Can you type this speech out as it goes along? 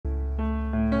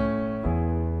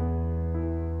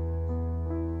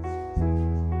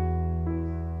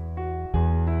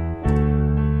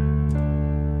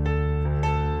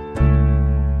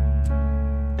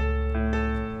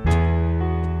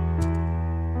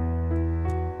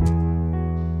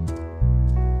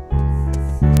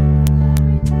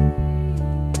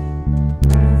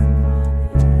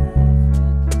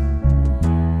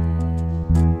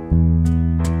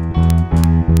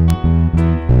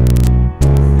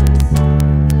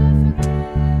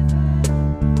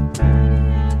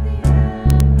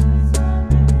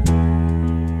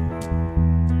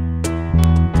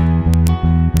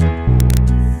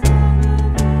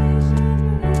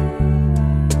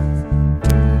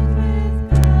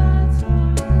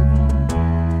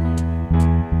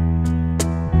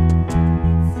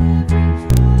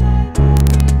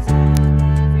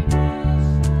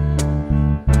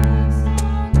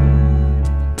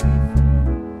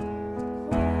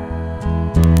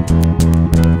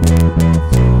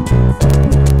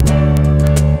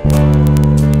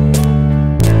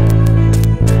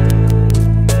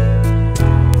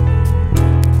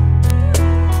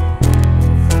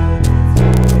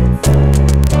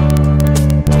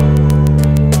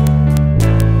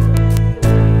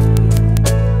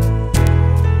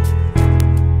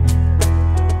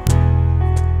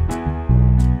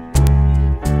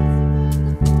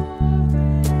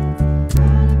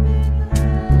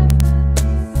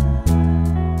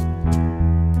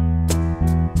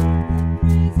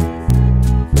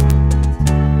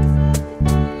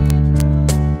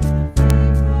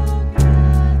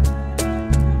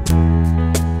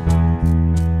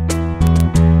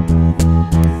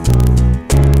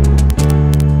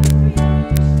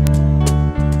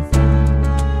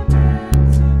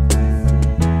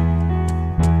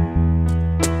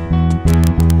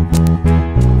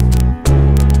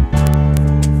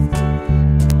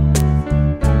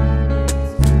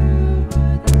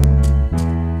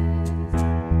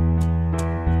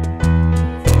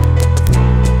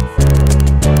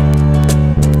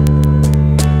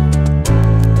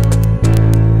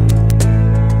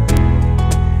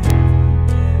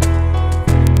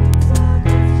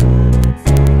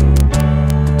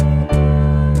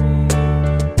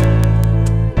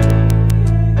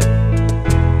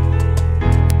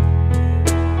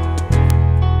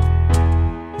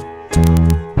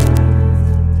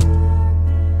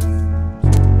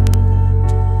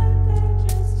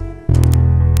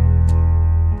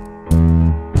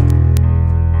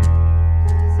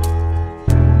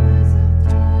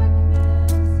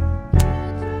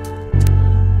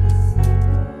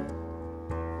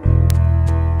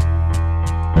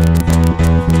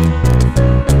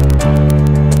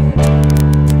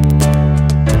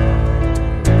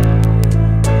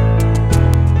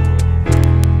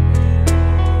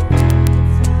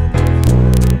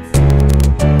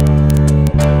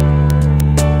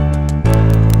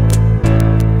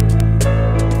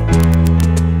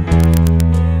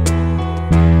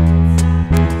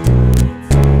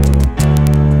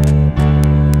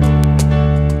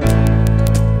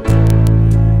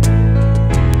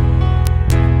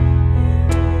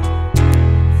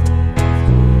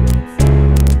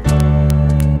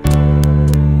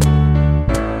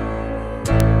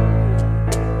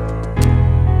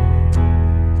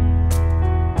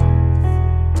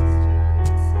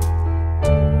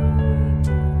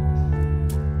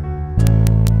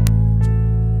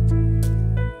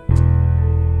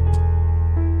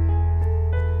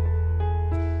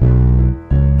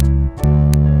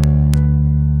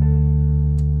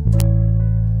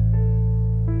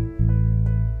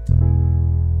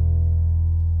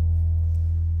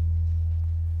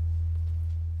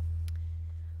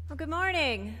Good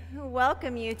morning. I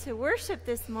welcome you to worship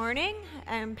this morning.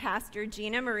 I'm Pastor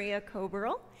Gena Maria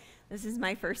Koeberl. This is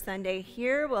my first Sunday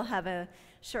here. We'll have a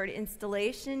short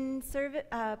installation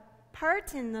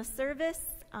part in the service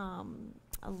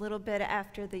a little bit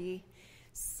after the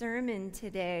sermon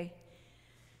today.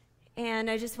 And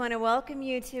I just want to welcome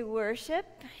you to worship,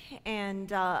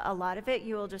 and a lot of it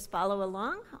you will just follow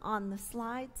along on the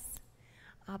slides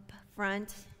up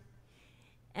front.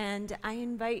 And I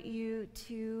invite you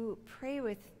to pray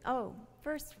with,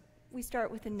 first we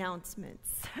start with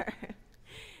announcements.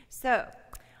 So,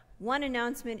 one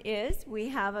announcement is we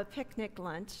have a picnic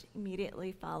lunch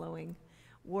immediately following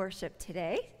worship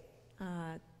today.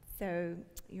 So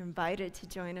you're invited to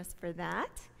join us for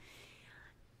that.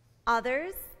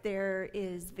 Others, there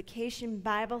is Vacation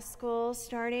Bible School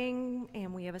starting,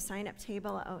 and we have a sign-up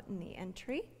table out in the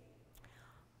entry.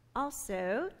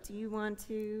 Also, do you want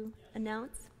to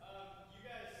announce? You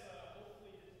guys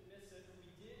hopefully didn't miss it, but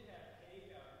we did have cake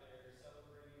out there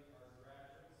celebrating our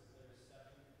graduates as they're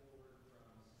stepping forward from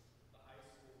the high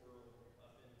school world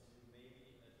up into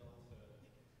maybe adulthood.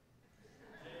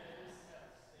 James,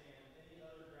 Steps, and any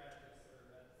other graduates that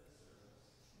are at this service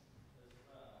as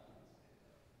well.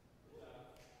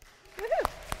 Woohoo!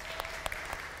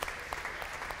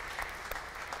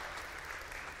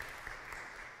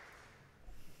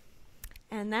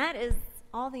 And that is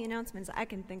all the announcements I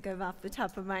can think of off the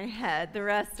top of my head. The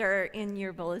rest are in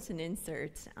your bulletin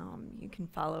insert. You can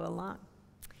follow along.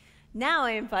 Now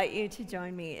I invite you to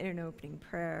join me in an opening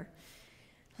prayer.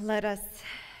 Let us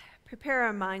prepare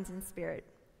our minds and spirit.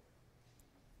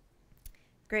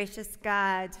 Gracious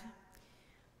God,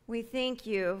 we thank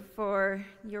you for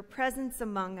your presence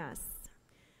among us,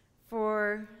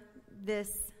 for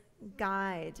this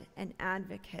guide and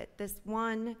advocate, this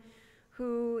one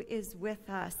who is with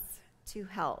us to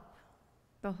help,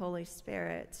 the Holy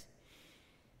Spirit.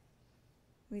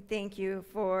 We thank you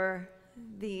for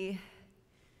the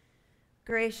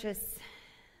gracious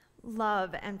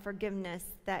love and forgiveness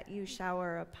that you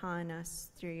shower upon us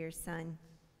through your Son.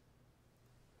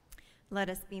 Let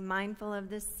us be mindful of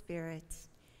this Spirit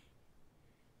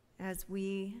as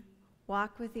we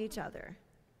walk with each other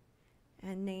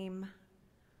and name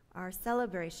our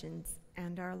celebrations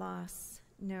and our loss,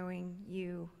 knowing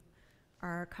you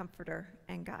are our comforter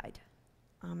and guide.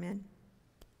 Amen.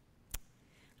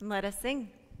 And let us sing.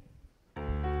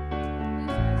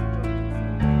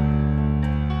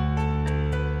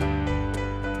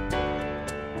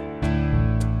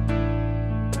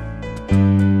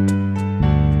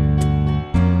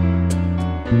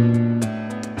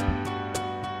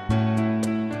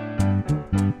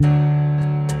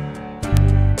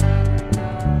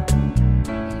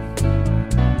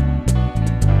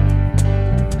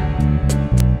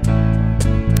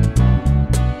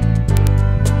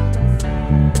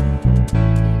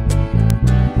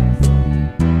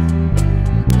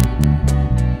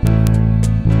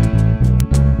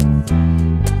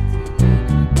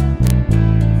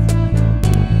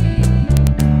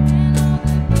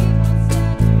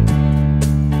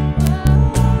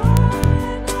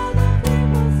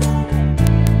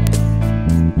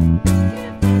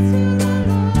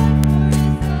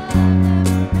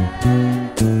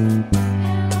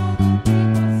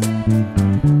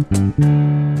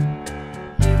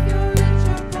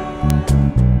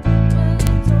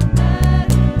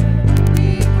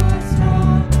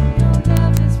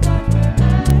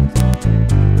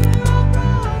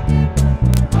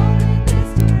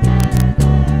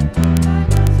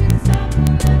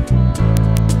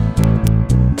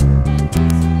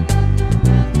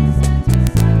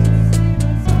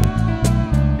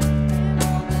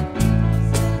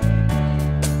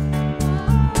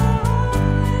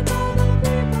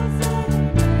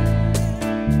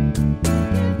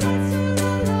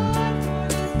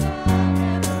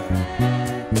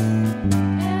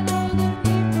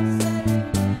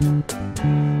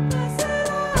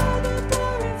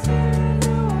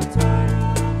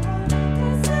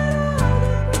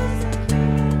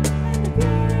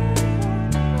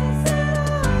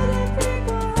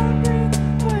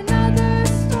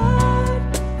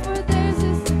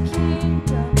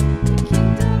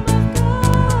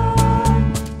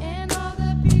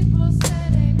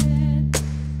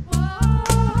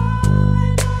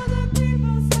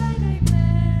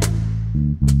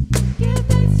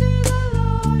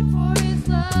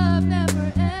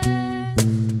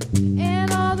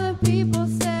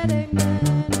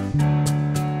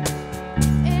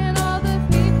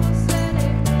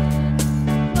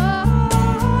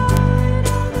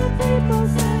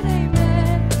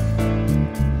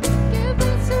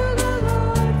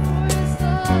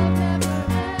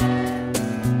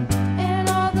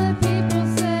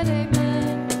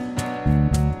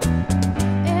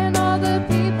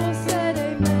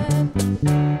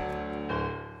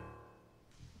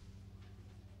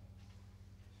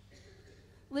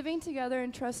 Living together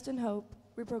in trust and hope,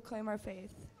 we proclaim our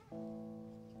faith.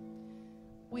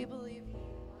 We believe in one God,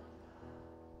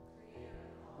 creator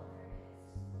of all there is,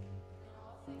 and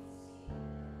all things seen and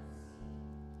unseen,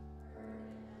 heard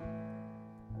and unknown.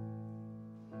 We believe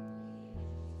in Jesus Christ,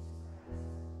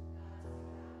 God's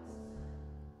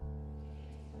begotten Son, who came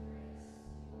to grace,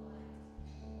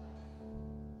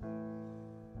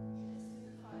 new light, and life. This new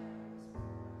fire was born into a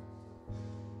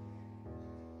virgin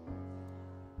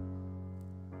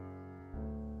Mary.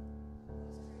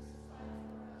 Was crucified for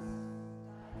us,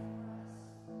 died for us,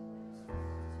 and was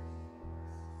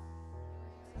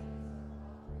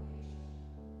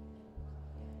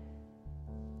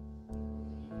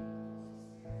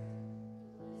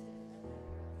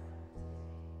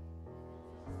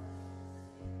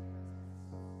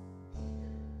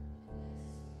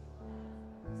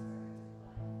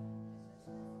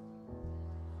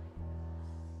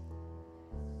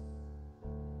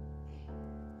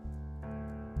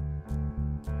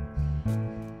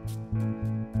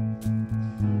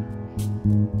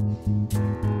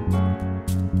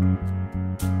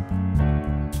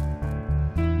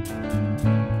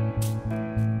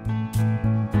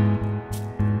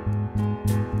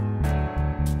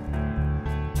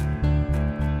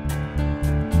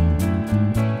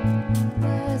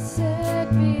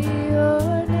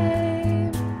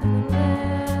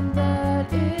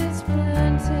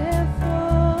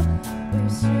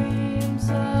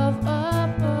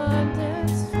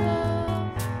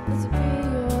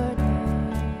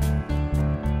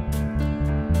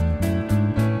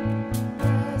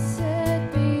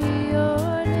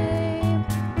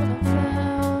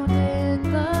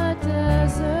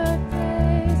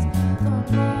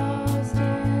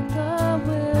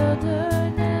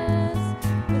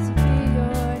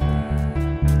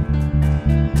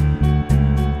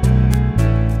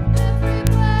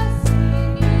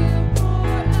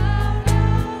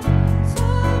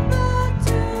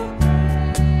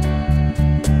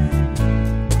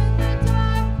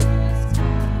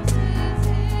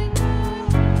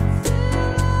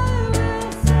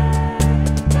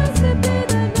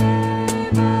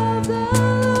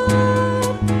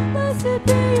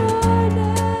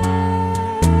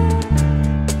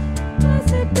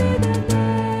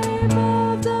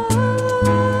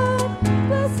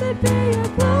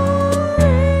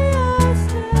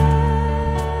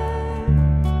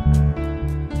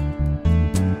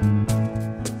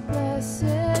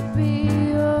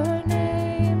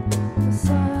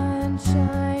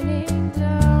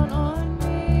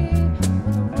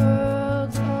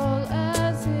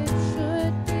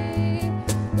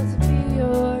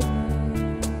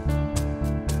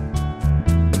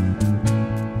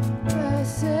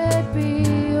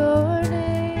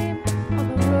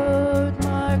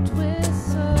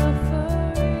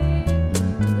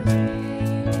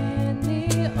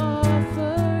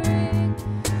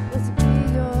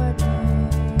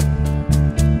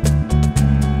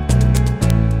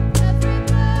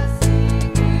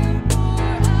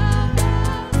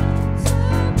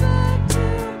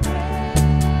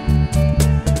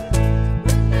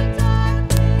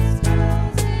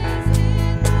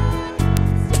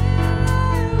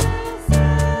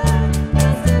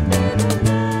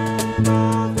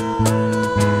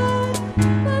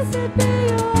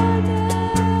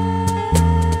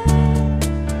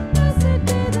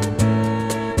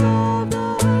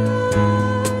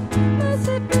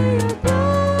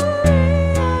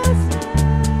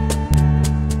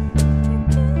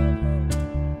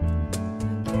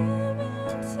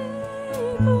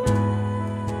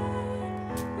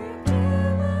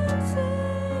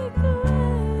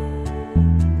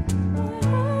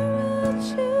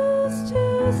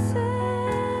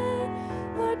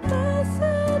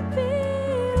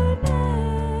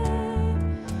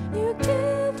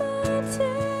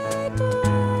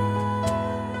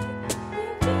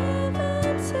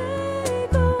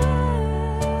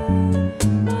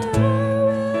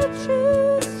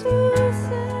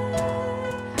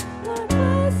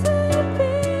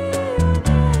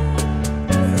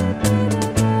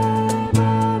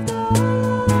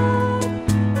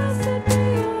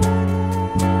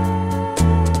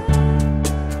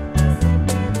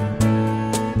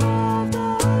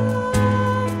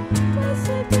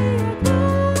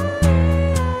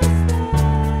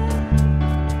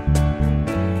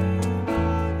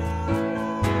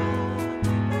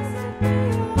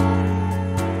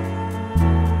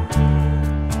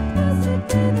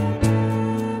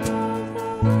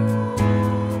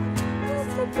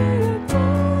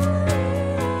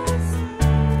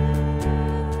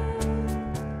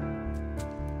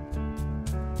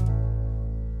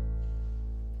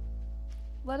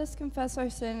let us confess our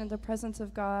sin in the presence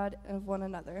of God and of one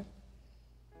another.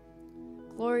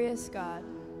 Glorious God,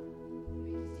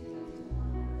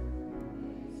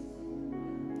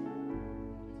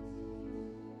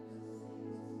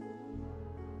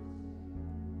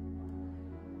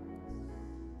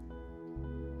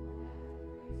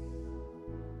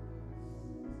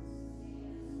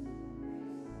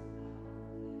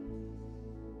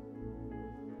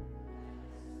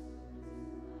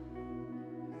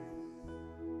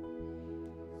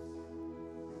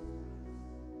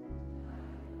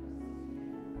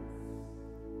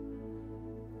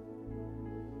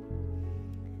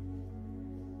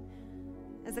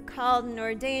 as a called and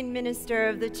ordained minister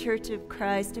of the Church of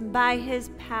Christ, and by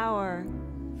his power,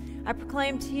 I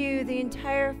proclaim to you the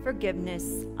entire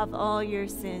forgiveness of all your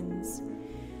sins.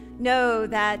 Know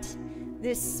that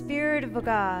this Spirit of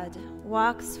God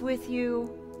walks with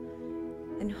you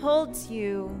and holds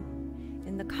you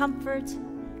in the comfort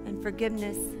and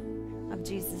forgiveness of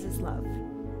Jesus' love.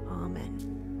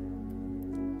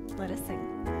 Amen. Let us sing.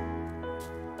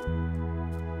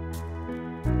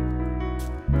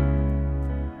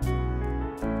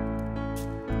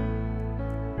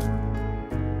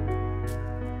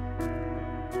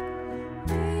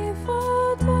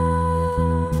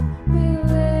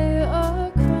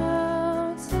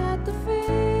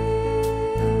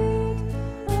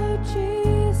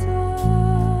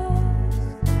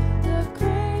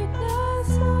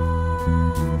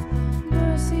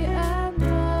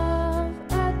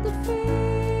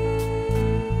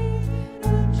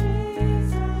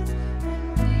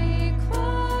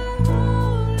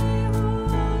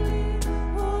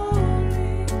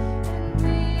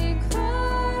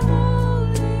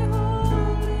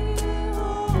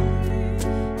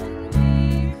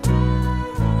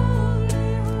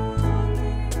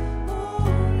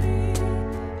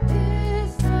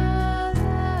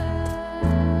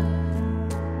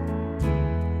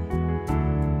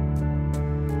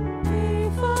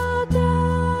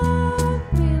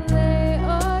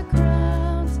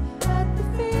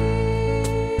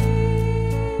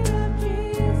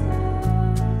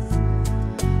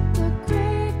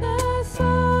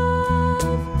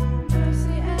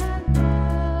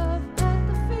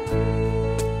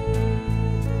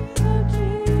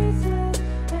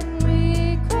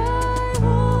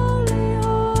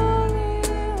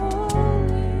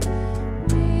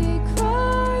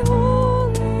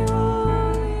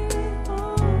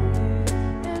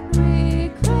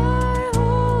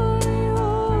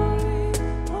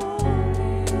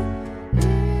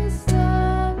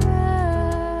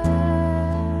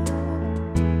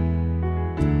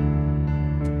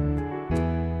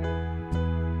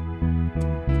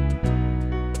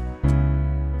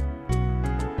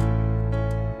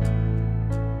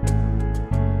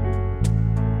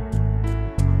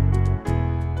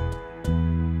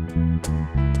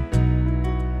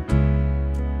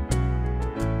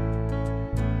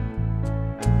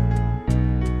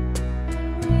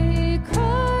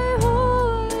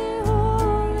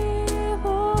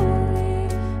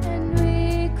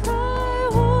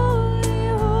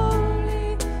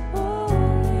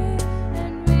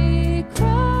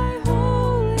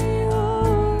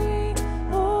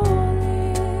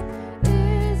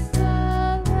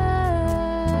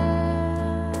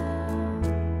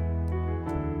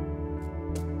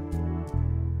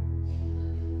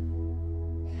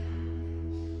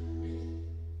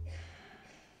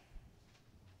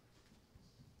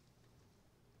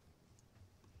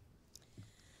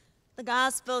 The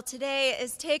gospel today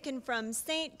is taken from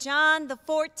St. John, the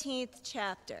 14th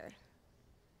chapter.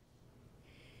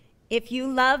 If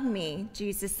you love me,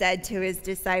 Jesus said to his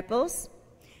disciples,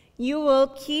 you will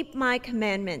keep my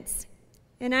commandments,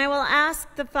 and I will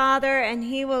ask the Father, and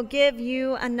he will give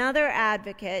you another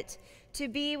advocate to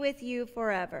be with you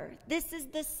forever. This is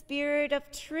the Spirit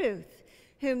of truth,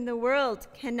 whom the world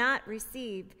cannot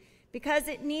receive, because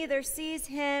it neither sees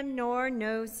him nor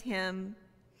knows him.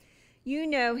 You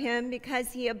know him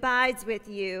because he abides with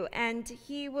you, and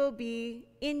he will be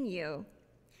in you.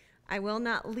 I will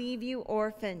not leave you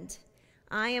orphaned.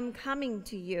 I am coming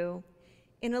to you.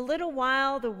 In a little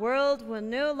while the world will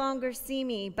no longer see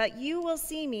me, but you will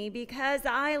see me because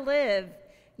I live.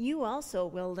 You also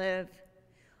will live.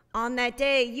 On that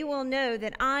day you will know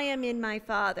that I am in my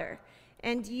Father,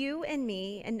 and you in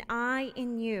me, and I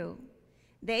in you.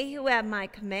 They who have my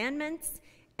commandments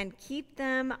and keep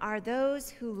them are those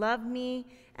who love me,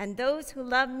 and those who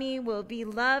love me will be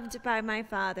loved by my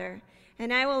Father,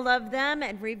 and I will love them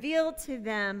and reveal to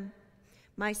them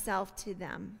myself to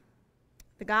them.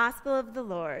 The gospel of the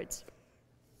Lord.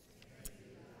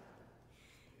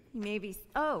 You may be,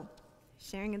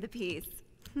 sharing of the peace.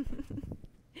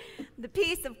 The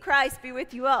peace of Christ be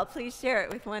with you all. Please share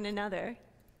it with one another.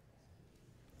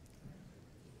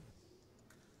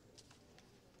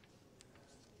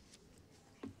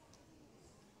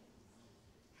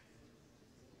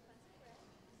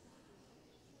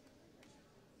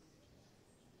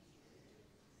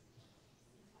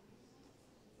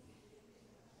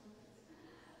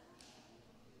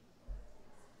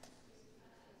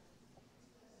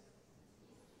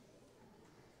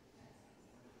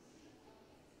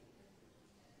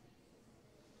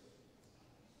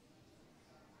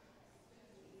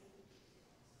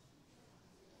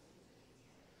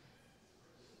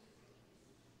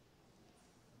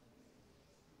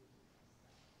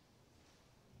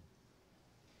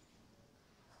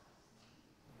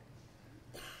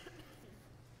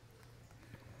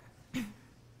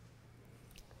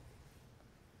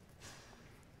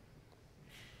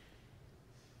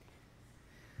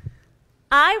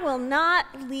 I will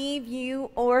not leave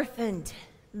you orphaned,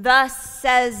 thus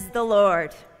says the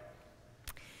Lord.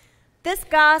 This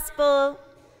gospel,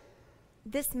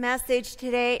 this message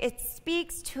today, it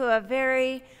speaks to a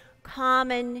very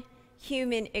common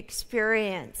human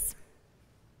experience.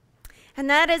 And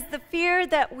that is the fear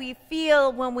that we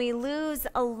feel when we lose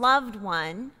a loved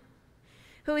one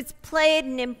who has played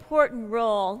an important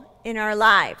role in our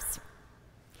lives.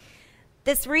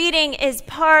 This reading is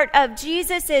part of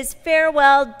Jesus'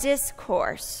 farewell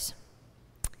discourse,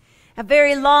 a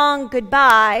very long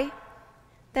goodbye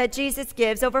that Jesus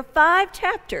gives over 5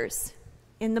 chapters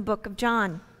in the book of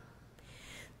John.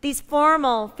 These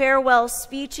formal farewell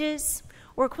speeches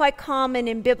were quite common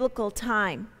in biblical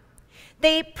time.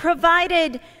 They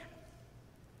provided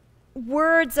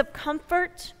words of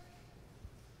comfort,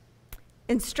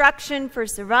 instruction for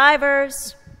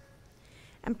survivors,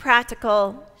 and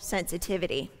practical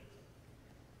sensitivity.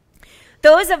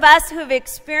 Those of us who have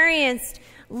experienced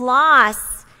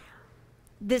loss,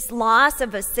 this loss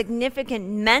of a significant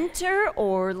mentor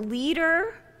or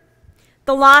leader,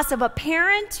 the loss of a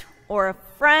parent or a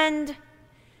friend,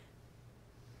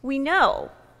 we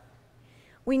know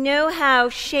how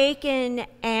shaken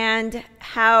and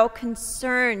how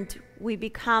concerned we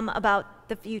become about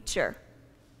the future.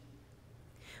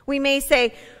 We may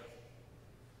say,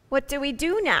 what do we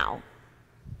do now?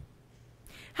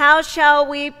 How shall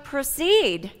we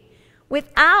proceed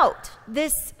without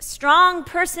this strong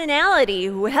personality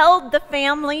who held the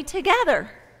family together?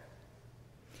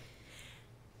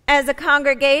 As a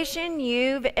congregation,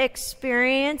 you've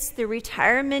experienced the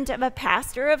retirement of a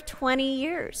pastor of 20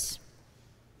 years.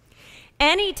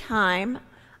 Anytime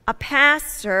a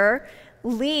pastor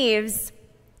leaves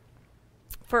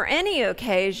for any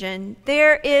occasion,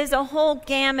 there is a whole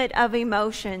gamut of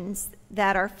emotions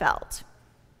that are felt.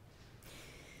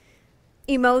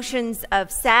 Emotions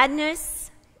of sadness,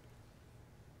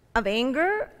 of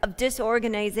anger, of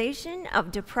disorganization, of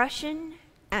depression,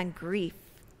 and grief.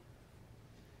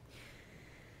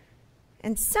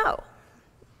 And so,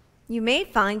 you may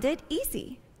find it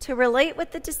easy to relate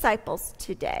with the disciples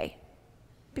today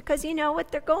because you know what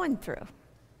they're going through.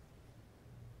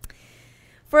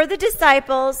 For the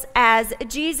disciples, as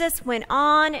Jesus went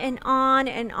on and on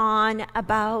and on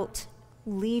about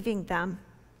leaving them,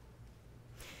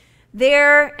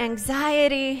 their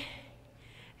anxiety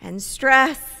and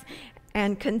stress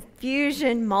and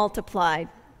confusion multiplied.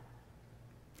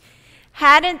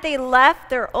 Hadn't they left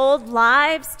their old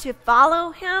lives to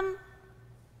follow him?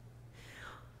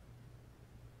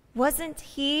 Wasn't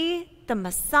he the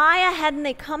Messiah? Hadn't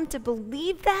they come to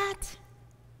believe that?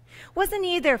 Wasn't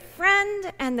he their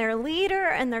friend and their leader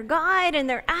and their guide and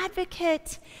their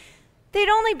advocate? They'd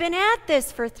only been at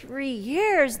this for 3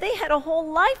 years. They had a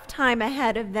whole lifetime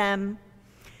ahead of them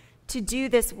to do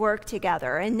this work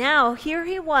together. And now here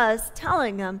he was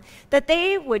telling them that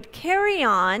they would carry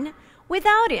on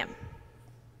without him.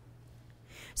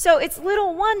 So it's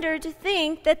little wonder to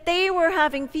think that they were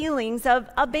having feelings of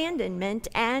abandonment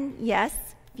and, yes,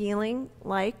 feeling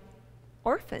like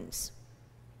orphans.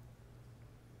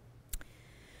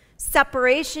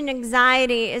 Separation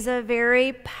anxiety is a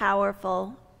very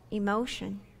powerful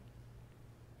emotion.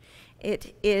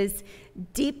 It is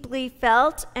deeply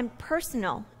felt and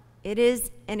personal. It is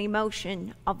an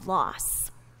emotion of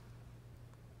loss.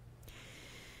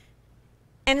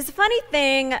 And it's a funny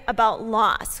thing about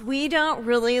loss. We don't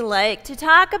really like to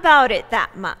talk about it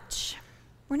that much.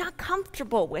 We're not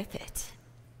comfortable with it.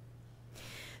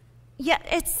 Yet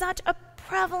it's such a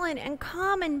prevalent and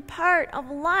common part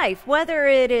of life, whether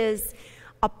it is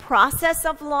a process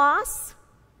of loss,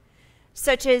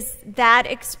 such as that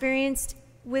experienced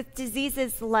with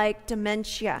diseases like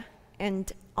dementia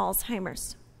and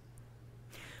Alzheimer's,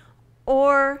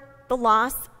 or the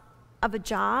loss of a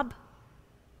job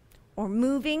or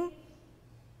moving,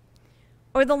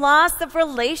 or the loss of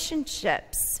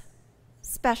relationships,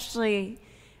 especially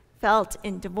felt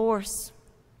in divorce,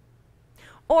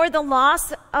 or the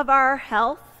loss of our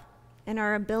health and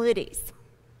our abilities.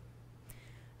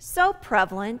 So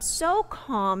prevalent, so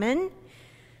common,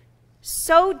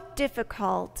 so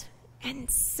difficult,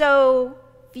 and so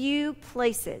few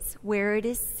places where it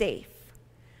is safe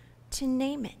to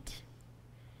name it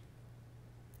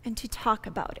and to talk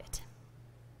about it.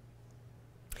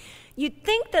 You'd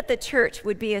think that the church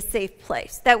would be a safe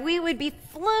place, that we would be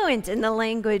fluent in the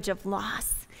language of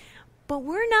loss, but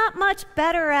we're not much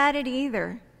better at it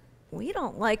either. We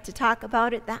don't like to talk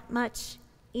about it that much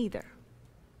either.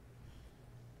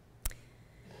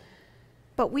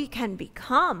 But we can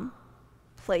become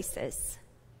places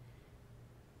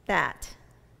that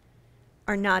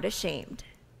are not ashamed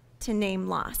to name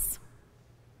loss,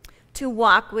 to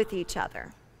walk with each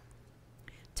other,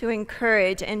 to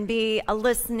encourage and be a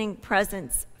listening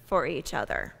presence for each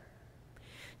other,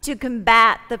 to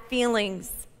combat the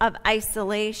feelings of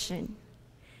isolation,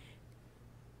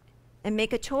 and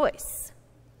make a choice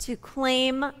to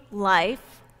claim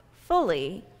life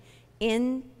fully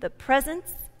in the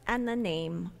presence and the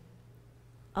name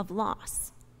of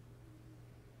loss.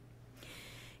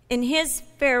 In his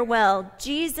farewell,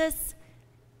 Jesus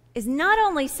is not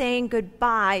only saying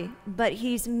goodbye, but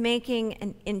he's making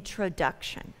an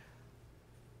introduction.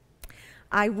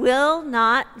 I will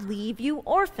not leave you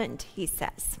orphaned, he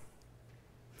says.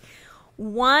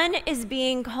 One is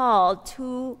being called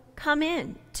to come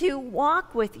in, to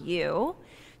walk with you,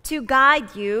 to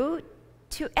guide you,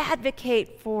 to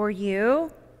advocate for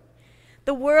you.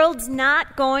 The world's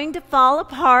not going to fall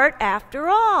apart after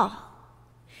all.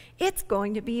 It's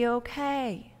going to be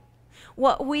okay.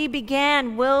 What we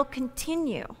began will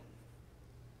continue.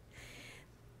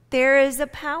 There is a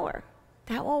power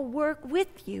that will work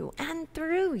with you and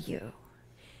through you.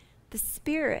 The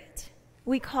Spirit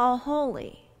we call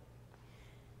holy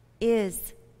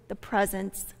is the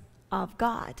presence of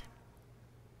God.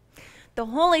 The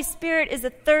Holy Spirit is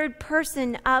the third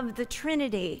person of the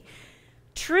Trinity,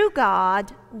 true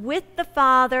God with the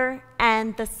Father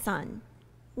and the Son.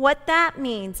 What that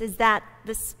means is that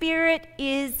the Spirit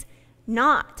is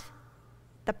not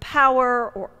the power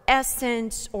or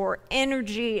essence or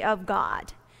energy of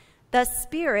God. The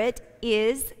Spirit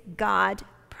is God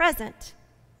present,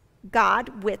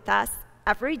 God with us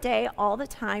every day, all the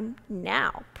time,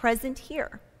 now, present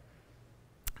here.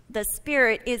 The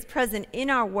Spirit is present in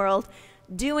our world,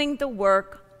 doing the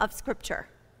work of Scripture.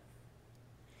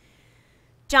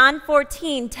 John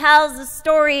 14 tells the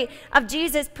story of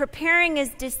Jesus preparing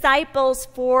his disciples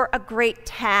for a great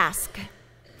task.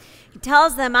 He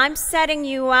tells them, I'm setting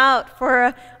you out for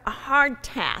a hard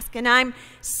task, and I'm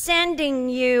sending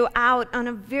you out on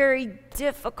a very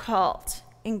difficult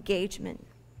engagement.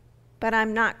 But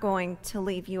I'm not going to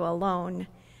leave you alone.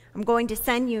 I'm going to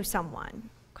send you someone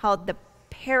called the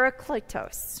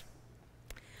Parakletos,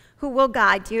 who will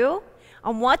guide you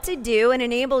on what to do and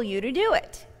enable you to do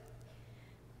it.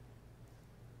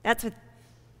 That's what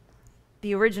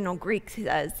the original Greek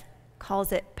says,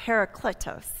 calls it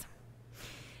Parakletos.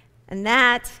 And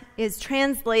that is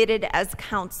translated as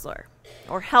counselor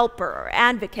or helper or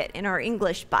advocate in our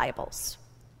English Bibles.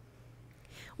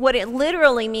 What it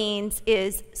literally means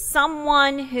is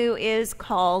someone who is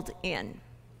called in.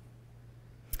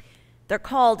 They're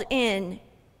called in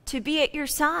to be at your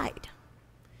side.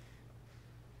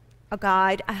 A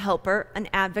guide, a helper, an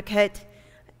advocate,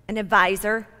 an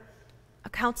advisor, a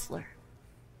counselor.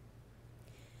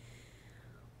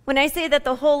 When I say that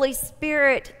the Holy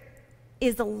Spirit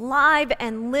is alive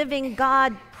and living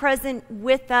God present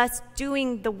with us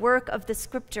doing the work of the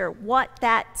Scripture, what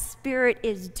that Spirit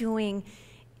is doing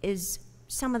is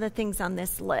some of the things on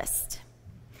this list.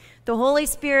 The Holy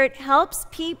Spirit helps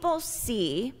people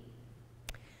see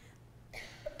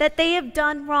that they have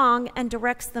done wrong and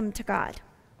directs them to God.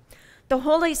 The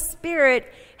Holy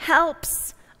Spirit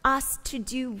helps us to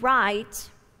do right,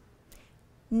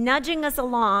 nudging us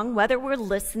along whether we're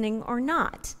listening or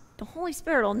not. The Holy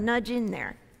Spirit will nudge in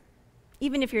there,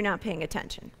 even if you're not paying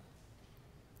attention.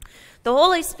 The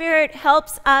Holy Spirit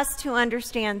helps us to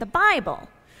understand the Bible,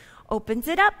 opens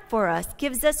it up for us,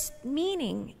 gives us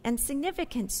meaning and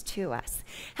significance to us,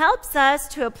 helps us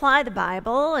to apply the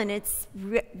Bible and its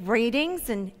readings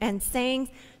and sayings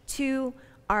to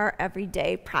our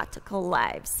everyday practical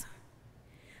lives.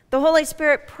 The Holy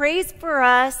Spirit prays for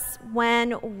us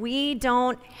when we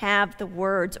don't have the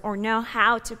words or know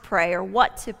how to pray or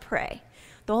what to pray.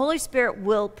 The Holy Spirit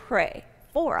will pray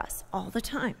for us all the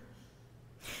time.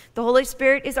 The Holy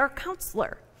Spirit is our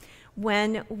counselor.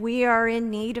 when we are in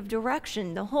need of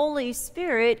direction. The Holy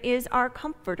Spirit is our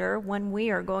comforter when we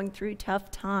are going through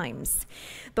tough times.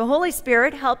 The Holy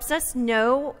Spirit helps us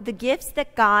know the gifts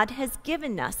that God has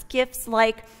given us, gifts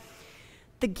like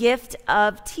the gift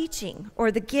of teaching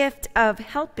or the gift of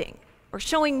helping or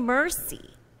showing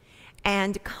mercy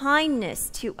and kindness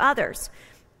to others,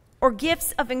 or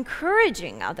gifts of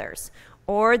encouraging others,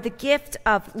 or the gift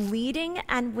of leading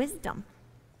and wisdom.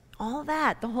 All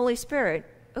that the Holy Spirit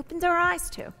opens our eyes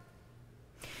to.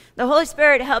 The Holy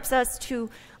Spirit helps us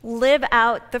to live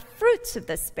out the fruits of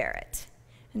the Spirit.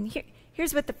 And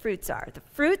here's what the fruits are. The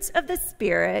fruits of the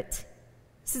Spirit,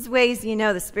 this is ways you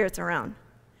know the Spirit's around.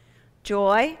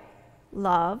 Joy,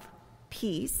 love,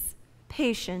 peace,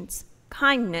 patience,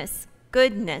 kindness,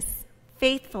 goodness,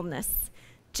 faithfulness,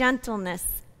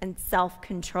 gentleness, and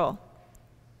self-control.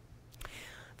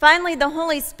 Finally, the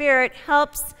Holy Spirit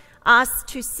helps us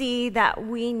to see that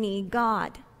we need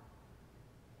God.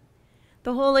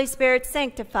 The Holy Spirit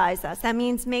sanctifies us. That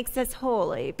means makes us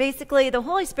holy. Basically, the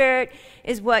Holy Spirit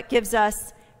is what gives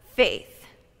us faith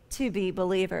to be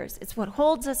believers. It's what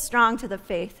holds us strong to the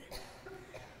faith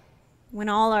when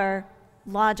all our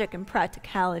logic and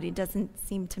practicality doesn't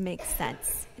seem to make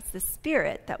sense. It's the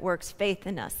Spirit that works faith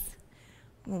in us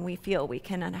when we feel we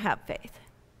cannot have faith.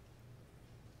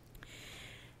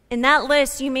 In that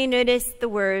list, you may notice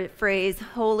the phrase,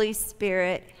 Holy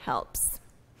Spirit helps.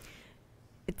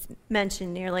 It's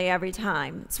mentioned nearly every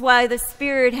time. It's why the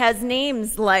Spirit has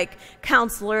names like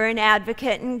Counselor and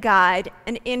Advocate and Guide,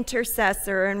 and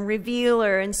Intercessor and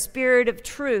Revealer and Spirit of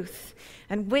Truth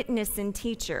and Witness and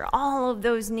Teacher. All of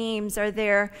those names are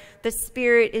there. The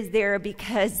Spirit is there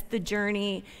because the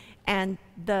journey and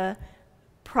the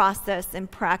process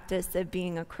and practice of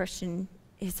being a Christian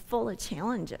is full of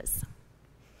challenges.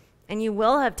 And you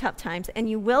will have tough times, and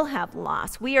you will have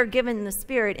loss. We are given the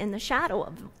Spirit in the shadow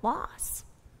of loss.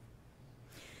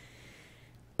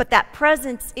 But that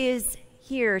presence is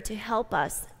here to help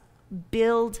us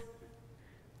build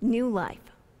new life,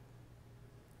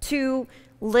 to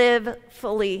live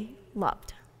fully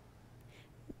loved,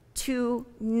 to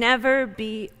never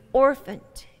be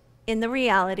orphaned in the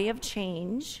reality of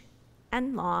change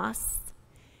and loss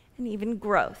and even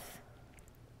growth.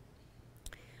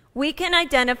 We can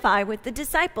identify with the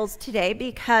disciples today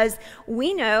because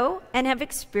we know and have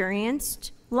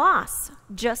experienced loss,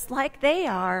 just like they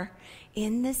are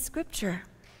in this scripture.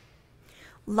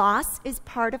 Loss is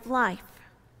part of life.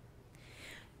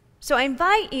 So I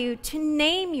invite you to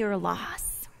name your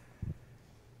loss.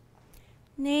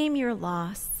 Name your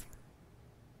loss.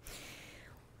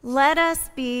 Let us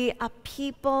be a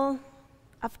people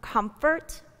of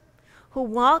comfort who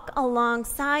walk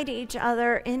alongside each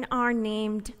other in our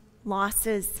named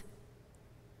losses.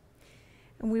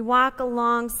 And we walk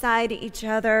alongside each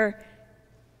other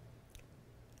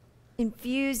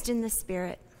infused in the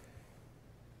Spirit,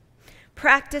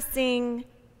 practicing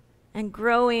and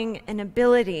growing an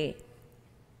ability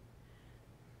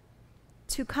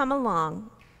to come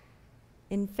along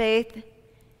in faith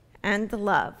and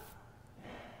love,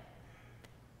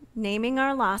 naming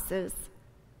our losses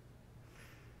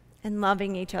and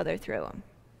loving each other through them.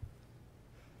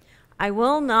 I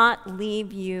will not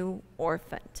leave you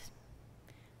orphaned.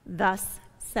 Thus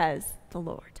says the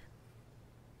Lord.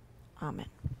 Amen.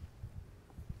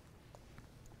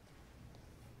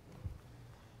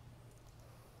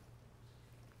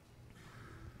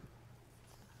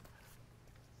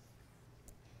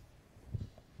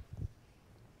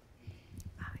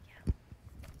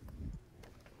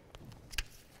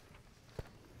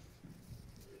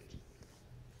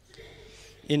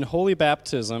 In holy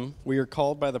baptism, we are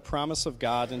called by the promise of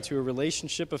God into a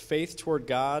relationship of faith toward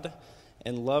God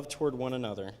and love toward one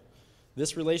another.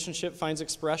 This relationship finds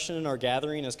expression in our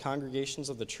gathering as congregations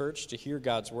of the church to hear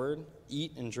God's word,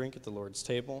 eat and drink at the Lord's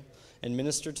table, and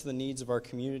minister to the needs of our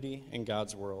community and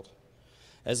God's world.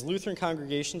 As Lutheran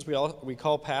congregations, we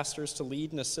call pastors to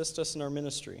lead and assist us in our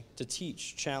ministry, to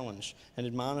teach, challenge, and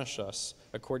admonish us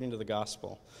according to the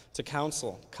gospel, to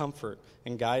counsel, comfort,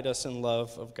 and guide us in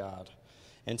love of God,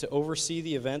 and to oversee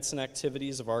the events and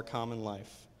activities of our common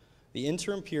life. The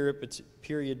interim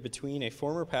period between a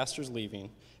former pastor's leaving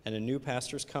and a new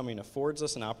pastor's coming affords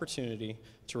us an opportunity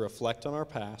to reflect on our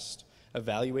past,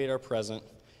 evaluate our present,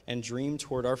 and dream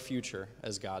toward our future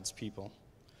as God's people.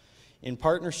 In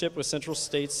partnership with Central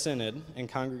States Synod and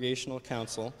Congregational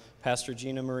Council, Pastor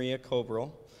Gena Maria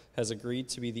Koeberl has agreed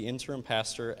to be the interim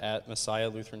pastor at Messiah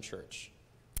Lutheran Church.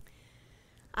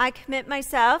 I commit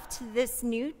myself to this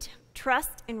new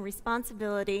trust and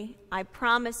responsibility. I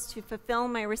promise to fulfill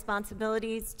my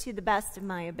responsibilities to the best of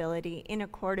my ability in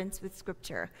accordance with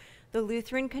Scripture. the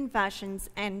Lutheran confessions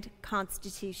and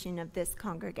constitution of this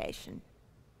congregation.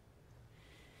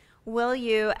 Will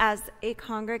you, as a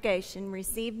congregation,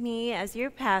 receive me as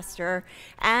your pastor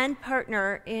and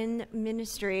partner in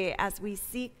ministry as we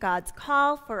seek God's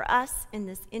call for us in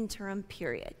this interim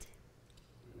period?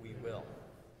 We will.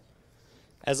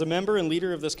 As a member and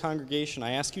leader of this congregation,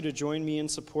 I ask you to join me in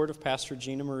support of Pastor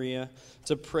Gena Maria,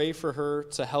 to pray for her,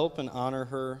 to help and honor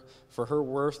her, for her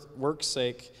work's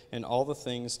sake, and all the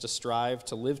things to strive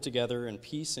to live together in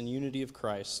peace and unity of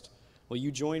Christ. Will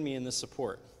you join me in this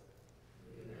support?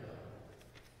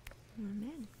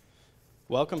 Amen.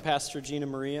 Welcome, Pastor Gena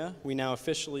Maria. We now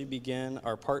officially begin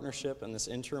our partnership in this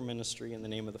interim ministry in the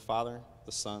name of the Father,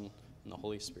 the Son, and the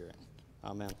Holy Spirit.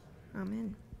 Amen.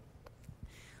 Amen.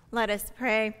 Let us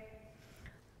pray.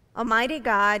 Almighty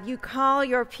God, you call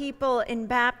your people in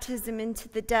baptism into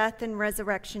the death and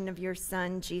resurrection of your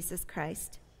Son, Jesus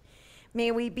Christ.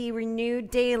 May we be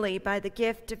renewed daily by the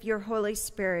gift of your Holy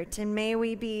Spirit, and may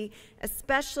we be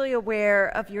especially aware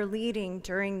of your leading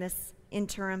during this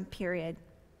interim period.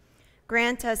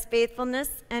 Grant us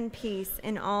faithfulness and peace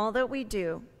in all that we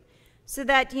do, so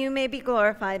that you may be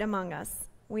glorified among us.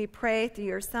 We pray through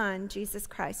your Son, Jesus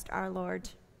Christ our Lord.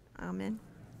 Amen.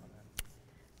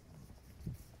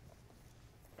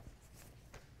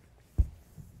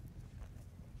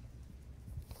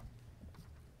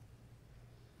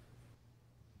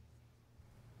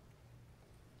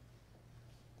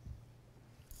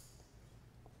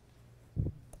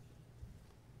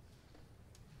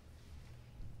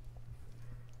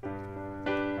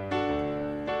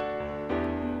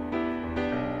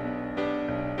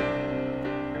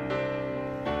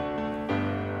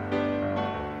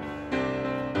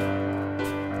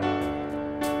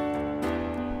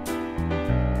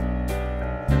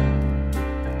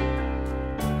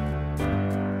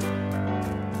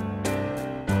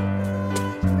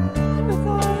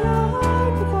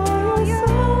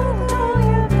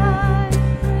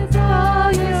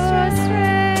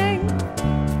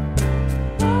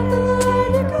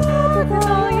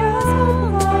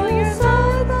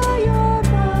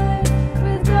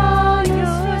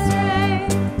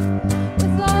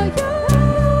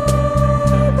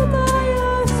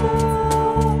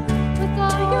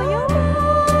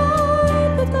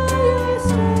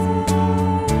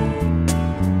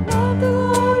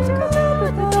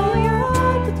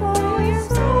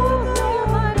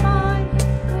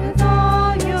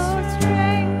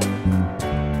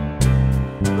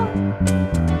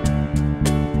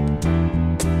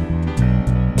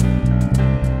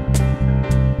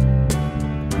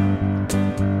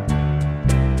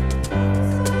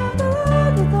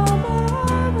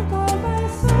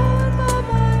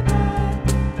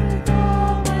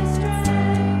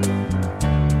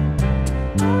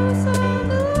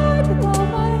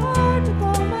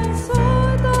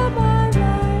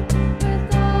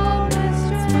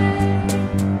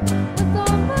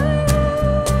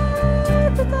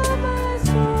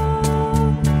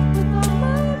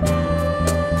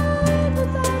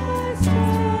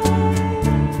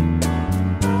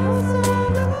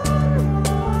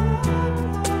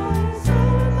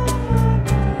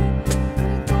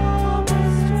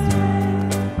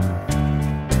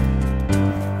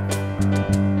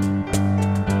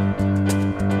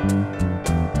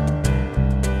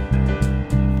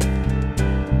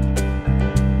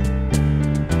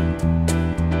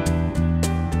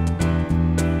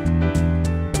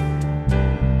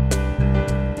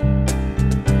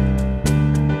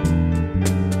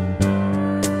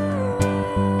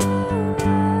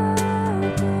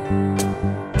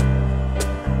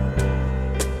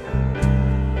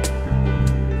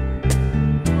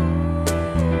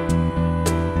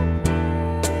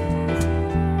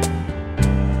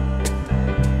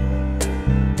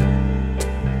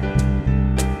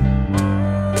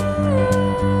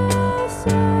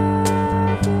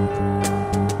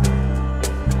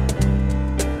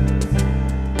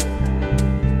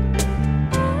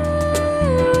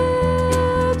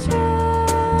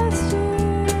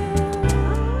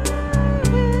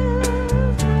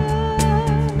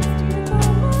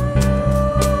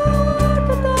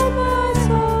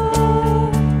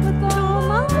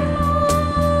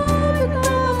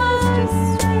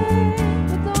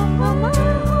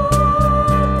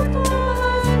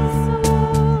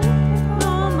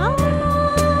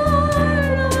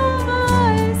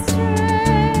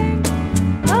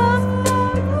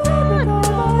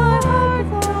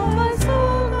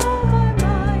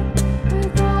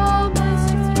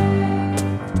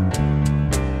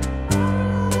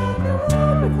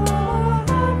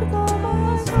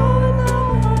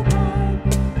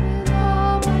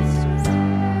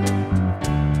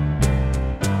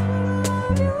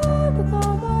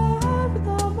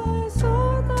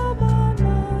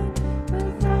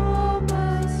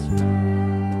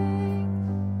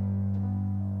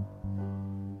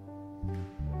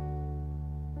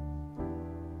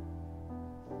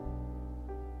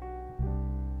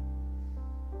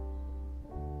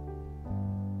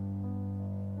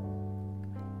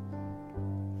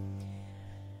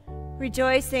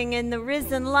 Rejoicing in the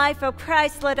risen life of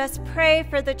Christ, let us pray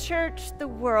for the church, the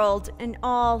world, and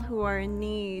all who are in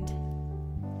need.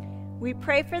 We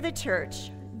pray for the church.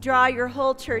 Draw your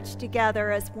whole church together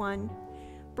as one.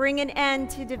 Bring an end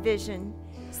to division.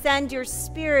 Send your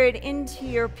spirit into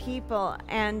your people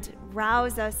and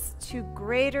rouse us to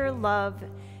greater love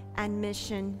and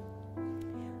mission.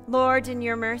 Lord, in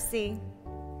your mercy,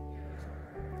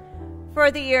 for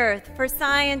the earth, for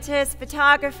scientists,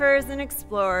 photographers, and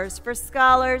explorers, for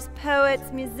scholars,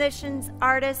 poets, musicians,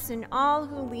 artists, and all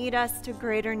who lead us to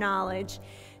greater knowledge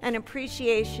and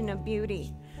appreciation of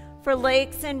beauty, for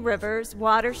lakes and rivers,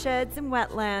 watersheds and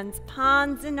wetlands,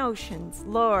 ponds and oceans,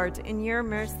 Lord, in your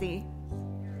mercy.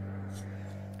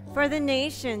 For the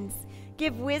nations,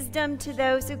 give wisdom to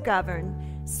those who govern,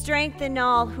 strengthen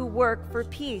all who work for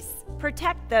peace,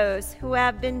 protect those who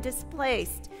have been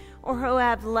displaced, or who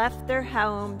have left their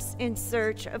homes in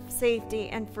search of safety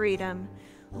and freedom.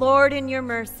 Lord, in your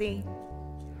mercy.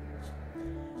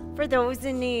 For those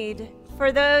in need,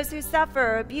 for those who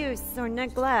suffer abuse or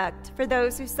neglect, for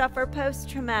those who suffer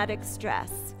post-traumatic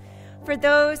stress, for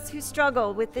those who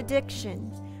struggle with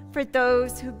addiction, for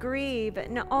those who grieve,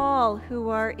 and all who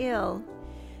are ill,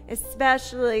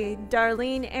 especially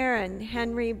Darlene Aaron,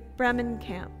 Henry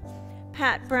Bremenkamp,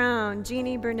 Pat Brown,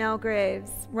 Jeannie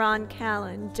Burnell-Graves, Ron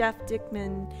Callan, Jeff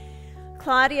Dickman,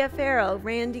 Claudia Farrell,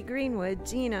 Randy Greenwood,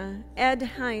 Gina, Ed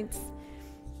Heinz,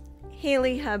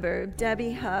 Haley Hubbard,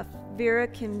 Debbie Huff, Vera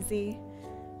Kimsey,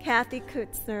 Kathy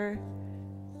Kutzner,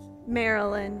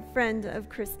 Marilyn, friend of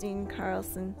Christine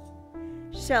Carlson,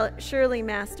 Shirley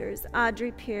Masters,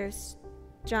 Audrey Pierce,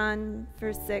 John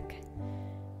Versick,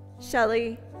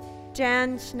 Shelley,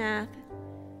 Jan Schnath,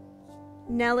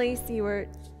 Nellie Seward,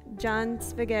 John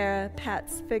Svigera, Pat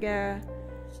Svigera,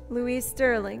 Louise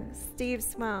Sterling, Steve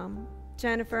Swam,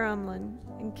 Jennifer Umlin,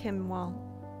 and Kim Wall.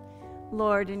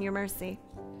 Lord, in your mercy.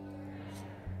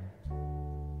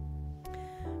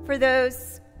 For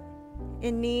those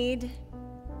in need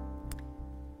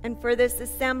and for this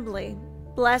assembly,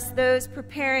 bless those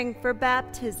preparing for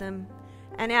baptism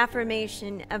and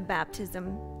affirmation of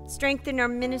baptism. Strengthen our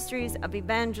ministries of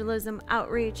evangelism,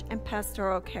 outreach, and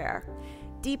pastoral care.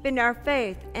 Deepen our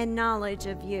faith and knowledge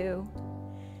of you.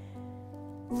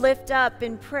 Lift up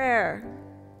in prayer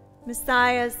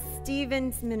Messiah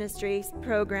Stevens Ministries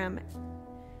program.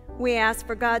 We ask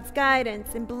for God's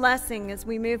guidance and blessing as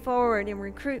we move forward in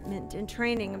recruitment and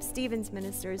training of Stevens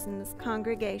ministers in this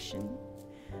congregation.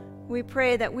 We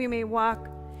pray that we may walk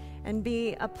and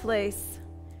be a place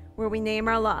where we name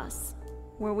our loss,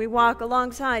 where we walk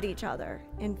alongside each other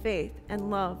in faith and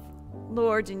love.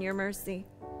 Lord, in your mercy.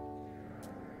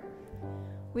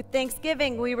 With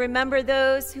thanksgiving, we remember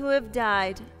those who have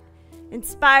died,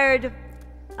 inspired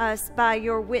us by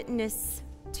your witness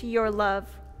to your love.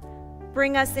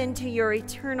 Bring us into your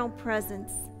eternal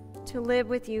presence to live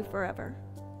with you forever.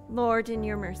 Lord, in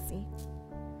your mercy.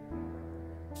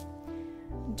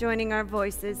 Joining our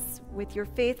voices with your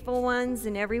faithful ones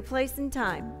in every place and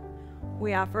time,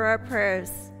 we offer our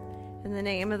prayers in the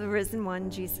name of the risen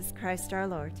one, Jesus Christ our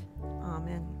Lord.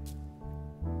 Amen.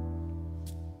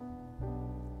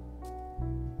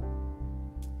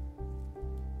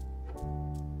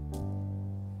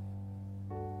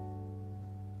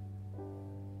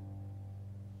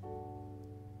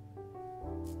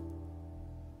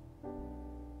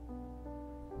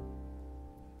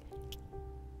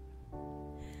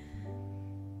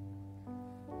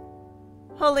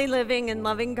 Holy, living, and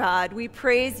loving God, we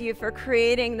praise you for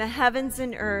creating the heavens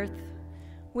and earth.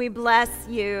 We bless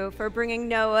you for bringing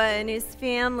Noah and his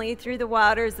family through the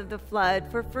waters of the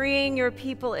flood, for freeing your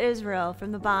people Israel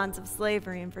from the bonds of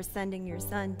slavery, and for sending your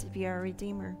Son to be our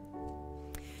Redeemer.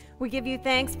 We give you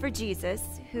thanks for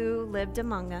Jesus, who lived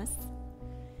among us,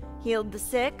 healed the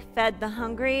sick, fed the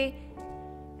hungry,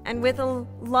 and with a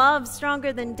love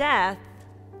stronger than death,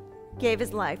 gave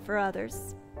his life for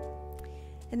others.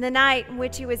 In the night in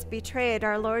which he was betrayed,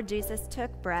 our Lord Jesus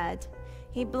took bread.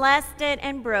 He blessed it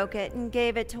and broke it and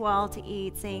gave it to all to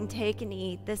eat, saying, "Take and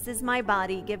eat. This is my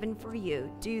body given for you.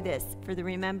 Do this for the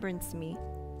remembrance of me."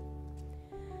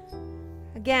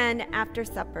 Again, after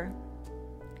supper,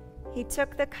 he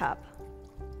took the cup.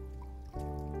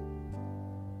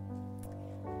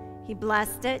 He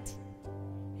blessed it,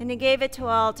 and he gave it to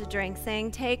all to drink,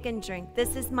 saying, "Take and drink.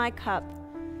 This is my cup,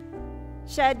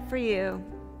 shed for you,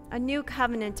 a new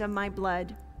covenant of my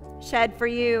blood, shed for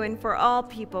you and for all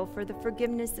people for the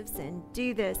forgiveness of sin.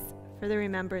 Do this for the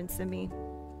remembrance of me."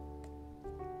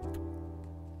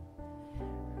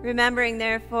 Remembering,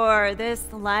 therefore,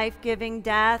 this life-giving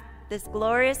death, this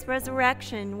glorious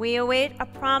resurrection, we await a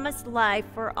promised life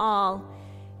for all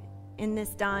in this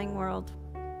dying world.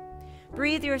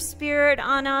 Breathe your Spirit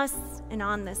on us and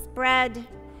on this bread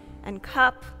and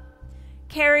cup.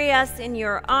 Carry us in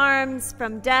your arms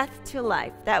from death to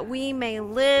life, that we may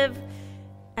live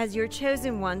as your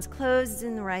chosen ones, clothed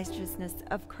in the righteousness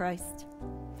of Christ.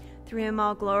 Through him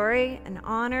all glory and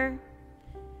honor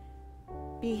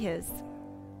be his.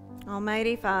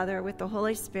 Almighty Father, with the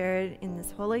Holy Spirit in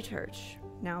this holy church,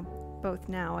 now, both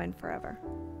now and forever.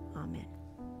 Amen.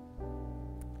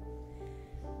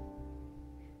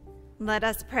 Let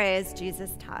us pray as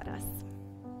Jesus taught us.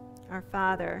 Our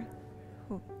Father,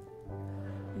 who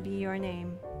be your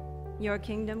name, your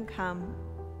kingdom come,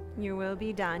 your will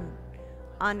be done,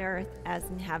 on earth as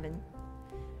in heaven.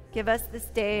 Give us this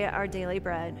day our daily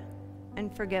bread,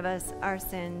 and forgive us our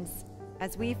sins,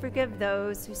 as we forgive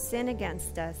those who sin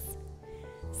against us.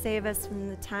 Save us from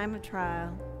the time of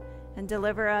trial, and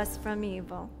deliver us from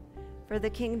evil. For the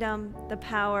kingdom, the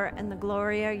power, and the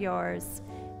glory are yours,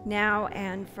 now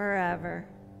and forever.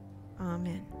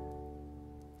 Amen.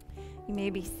 You may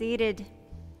be seated.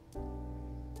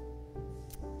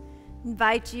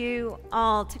 Invite you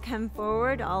all to come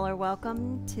forward. All are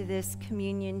welcome to this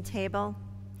communion table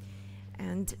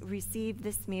and receive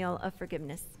this meal of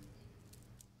forgiveness.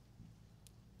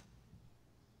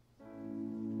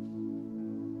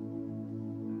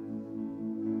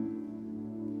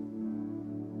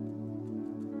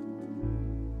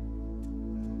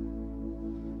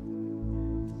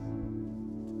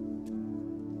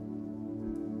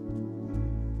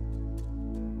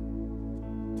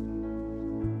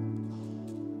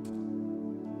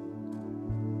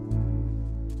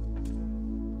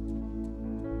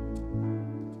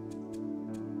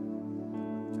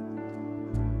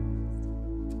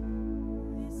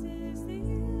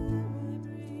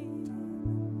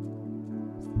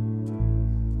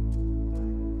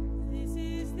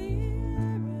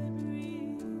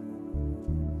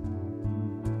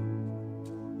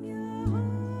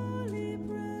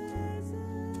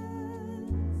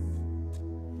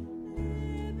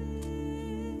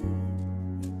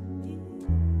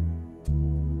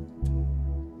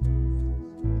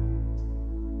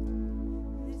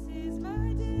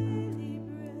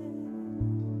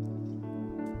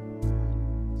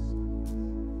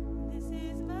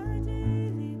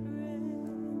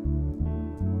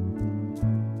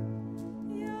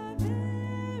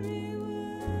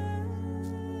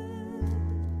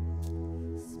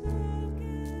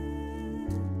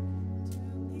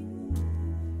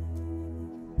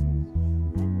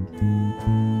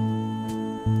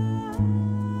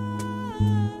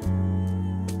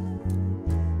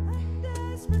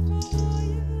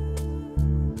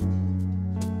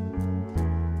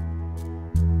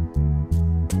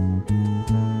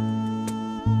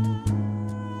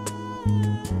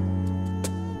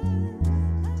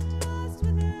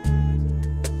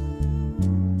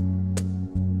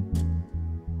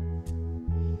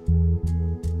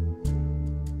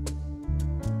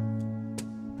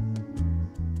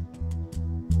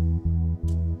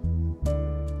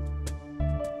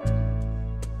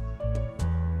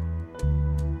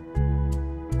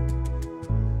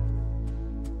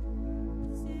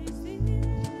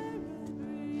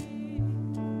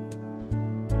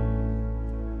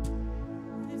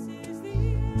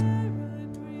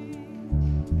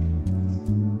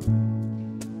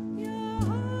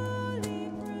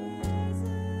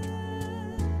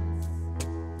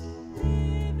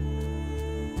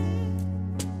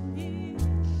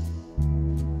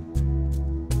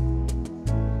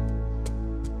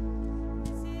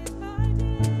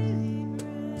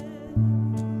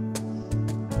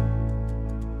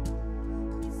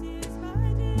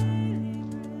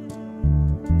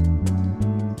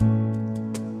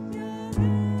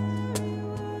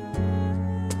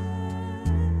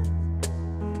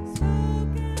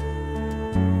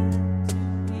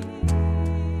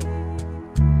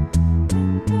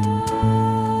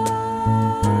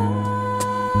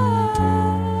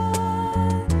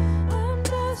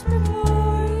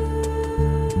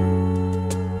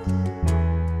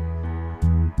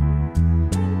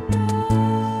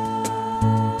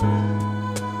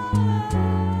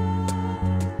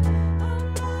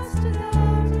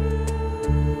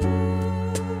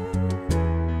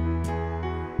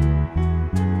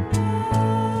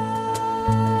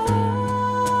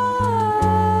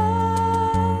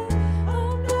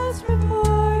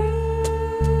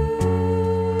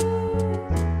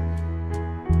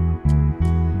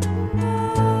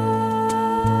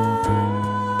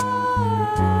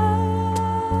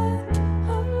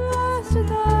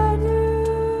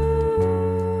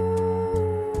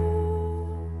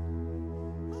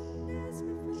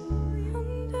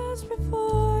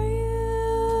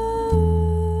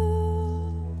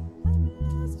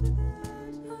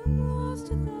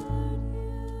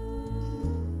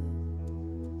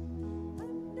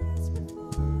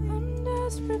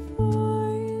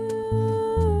 before you.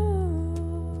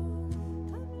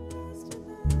 I'm lost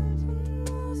without you.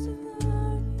 Lost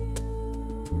without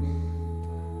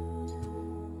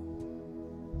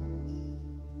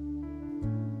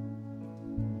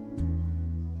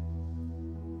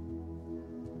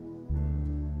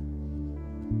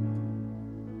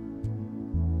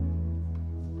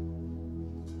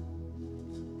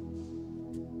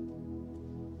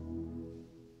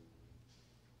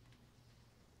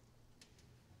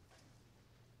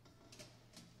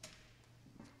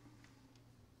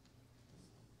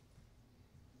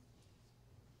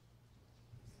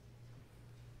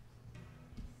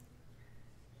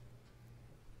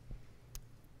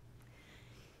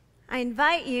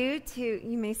you.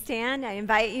 You may stand, I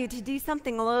invite you to do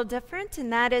something a little different,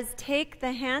 and that is take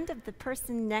the hand of the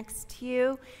person next to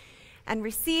you and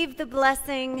receive the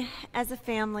blessing as a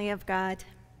family of God.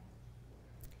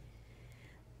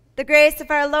 The grace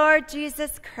of our Lord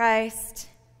Jesus Christ,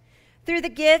 through the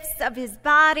gifts of his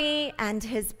body and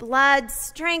his blood,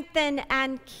 strengthen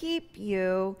and keep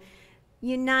you,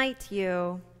 unite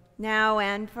you, now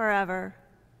and forever.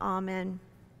 Amen.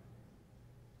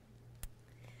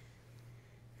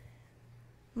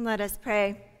 Let us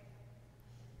pray.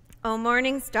 O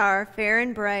morning star, fair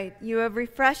and bright, you have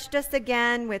refreshed us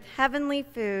again with heavenly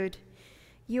food.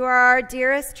 You are our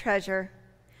dearest treasure.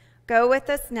 Go with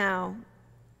us now,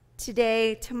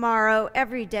 today, tomorrow,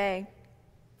 every day,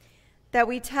 that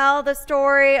we tell the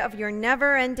story of your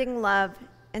never-ending love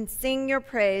and sing your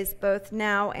praise both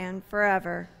now and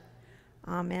forever.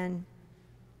 Amen.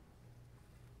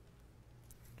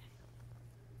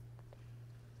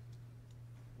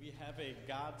 We have a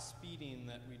Godspeeding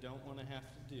that we don't want to have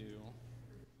to do,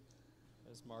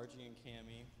 as Margie and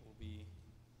Cammie will be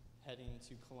heading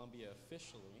to Columbia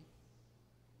officially.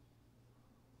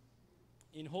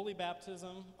 In holy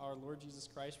baptism, our Lord Jesus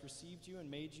Christ received you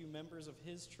and made you members of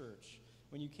his church.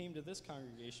 When you came to this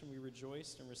congregation, we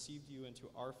rejoiced and received you into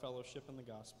our fellowship in the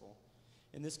gospel.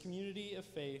 In this community of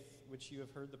faith, which you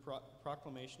have heard the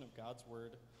proclamation of God's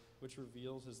word, which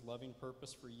reveals his loving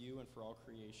purpose for you and for all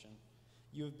creation.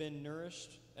 You have been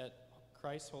nourished at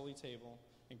Christ's holy table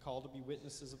and called to be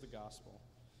witnesses of the gospel.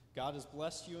 God has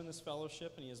blessed you in this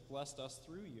fellowship, and he has blessed us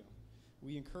through you.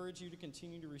 We encourage you to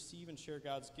continue to receive and share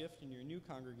God's gift in your new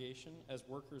congregation as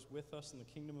workers with us in the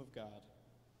kingdom of God.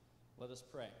 Let us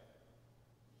pray.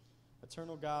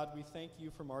 Eternal God, we thank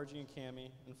you for Margie and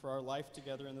Cammie and for our life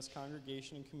together in this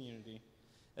congregation and community.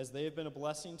 As they have been a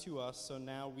blessing to us, so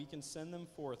now we can send them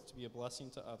forth to be a blessing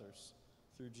to others.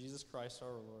 Through Jesus Christ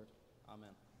our Lord. Amen.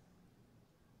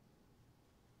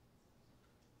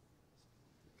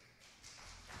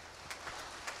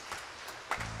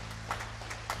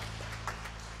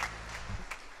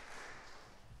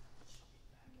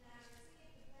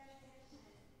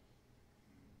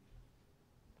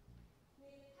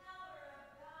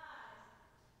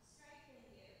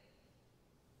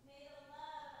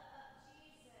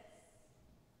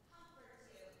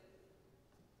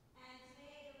 And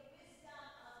may the wisdom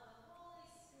of the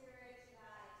Holy Spirit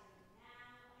guide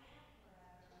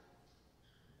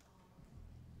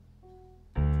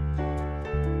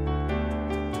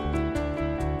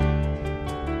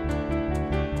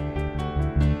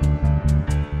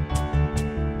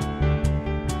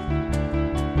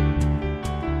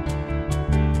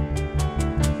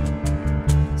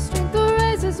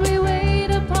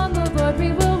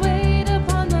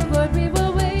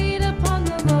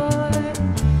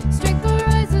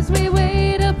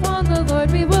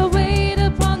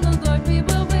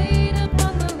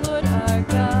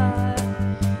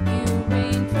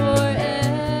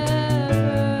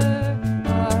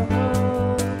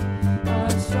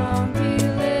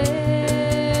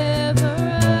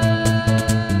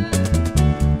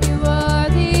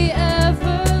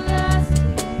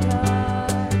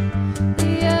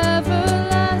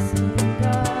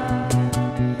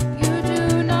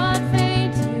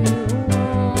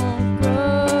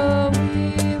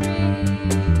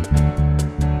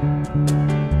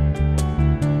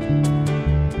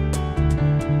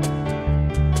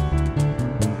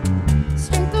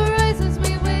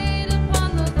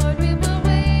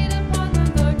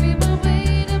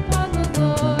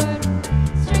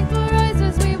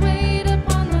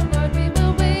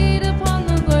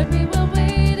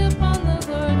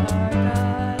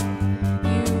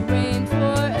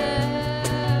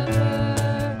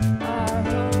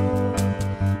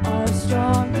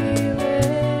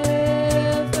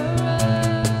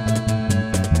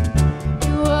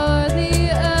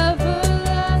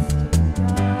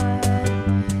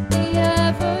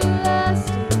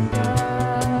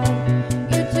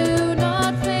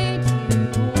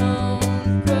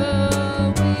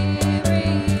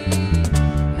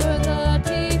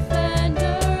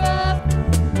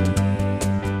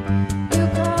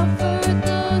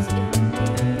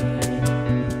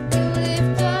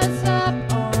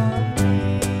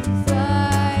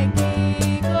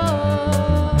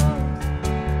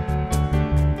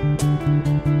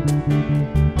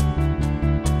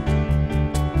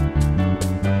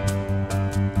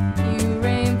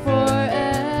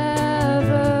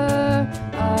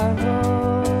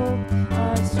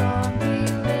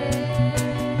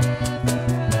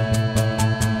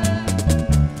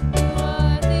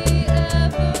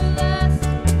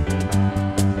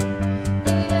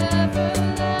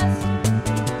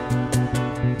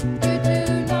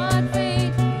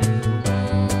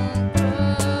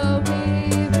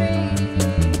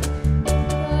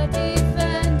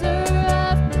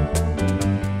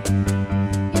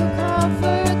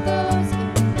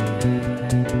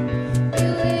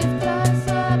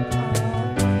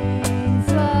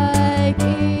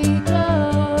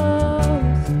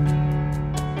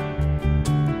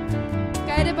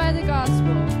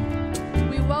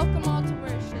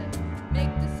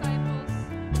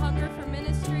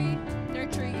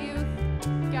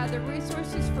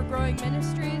ongoing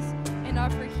ministries and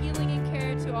offer healing and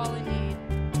care to all in need.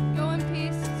 Go in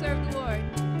peace, serve the Lord.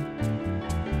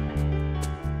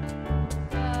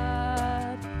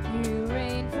 God, you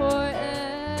reign forever,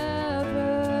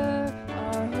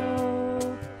 our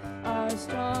hope, our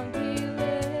strong deliverer.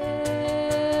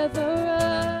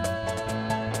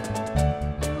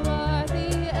 You are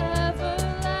the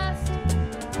everlasting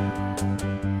God,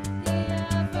 the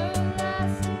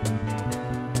everlasting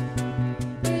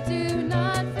God. You do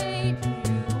not faint,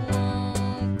 you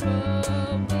won't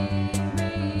grow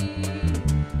weary.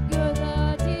 You're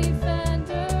the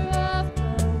defender of the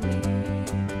weak.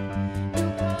 You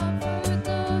comfort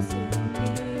those in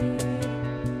need.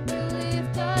 You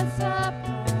lift us up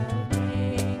on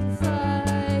wings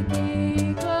like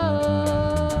eagles.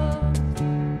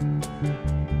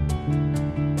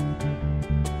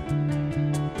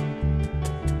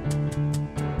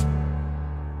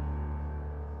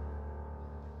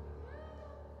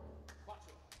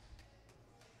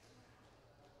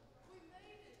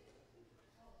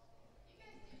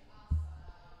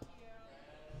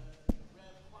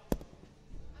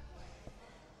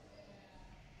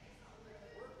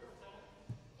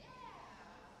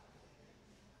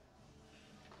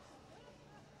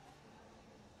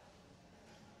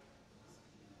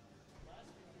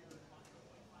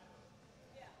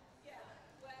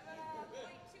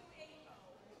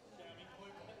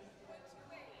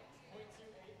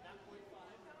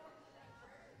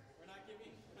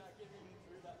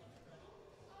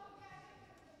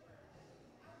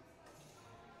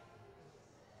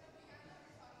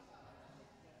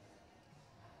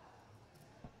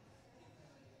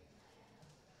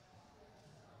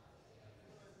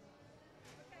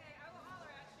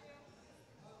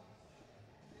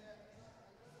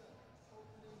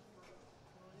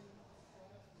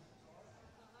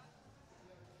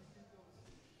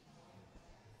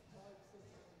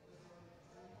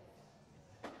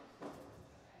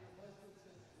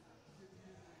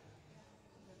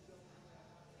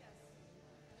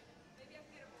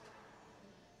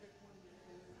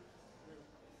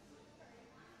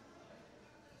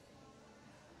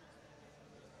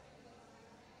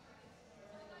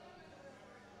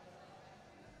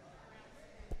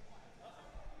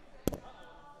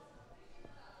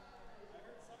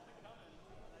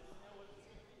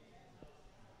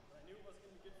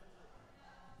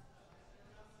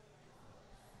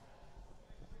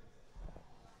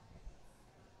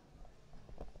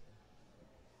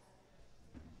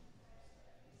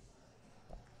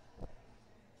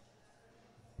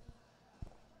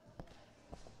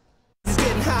 It's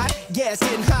getting hot, yeah, it's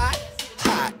getting hot,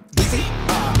 hot. Easy,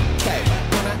 okay.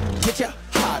 Gonna hit ya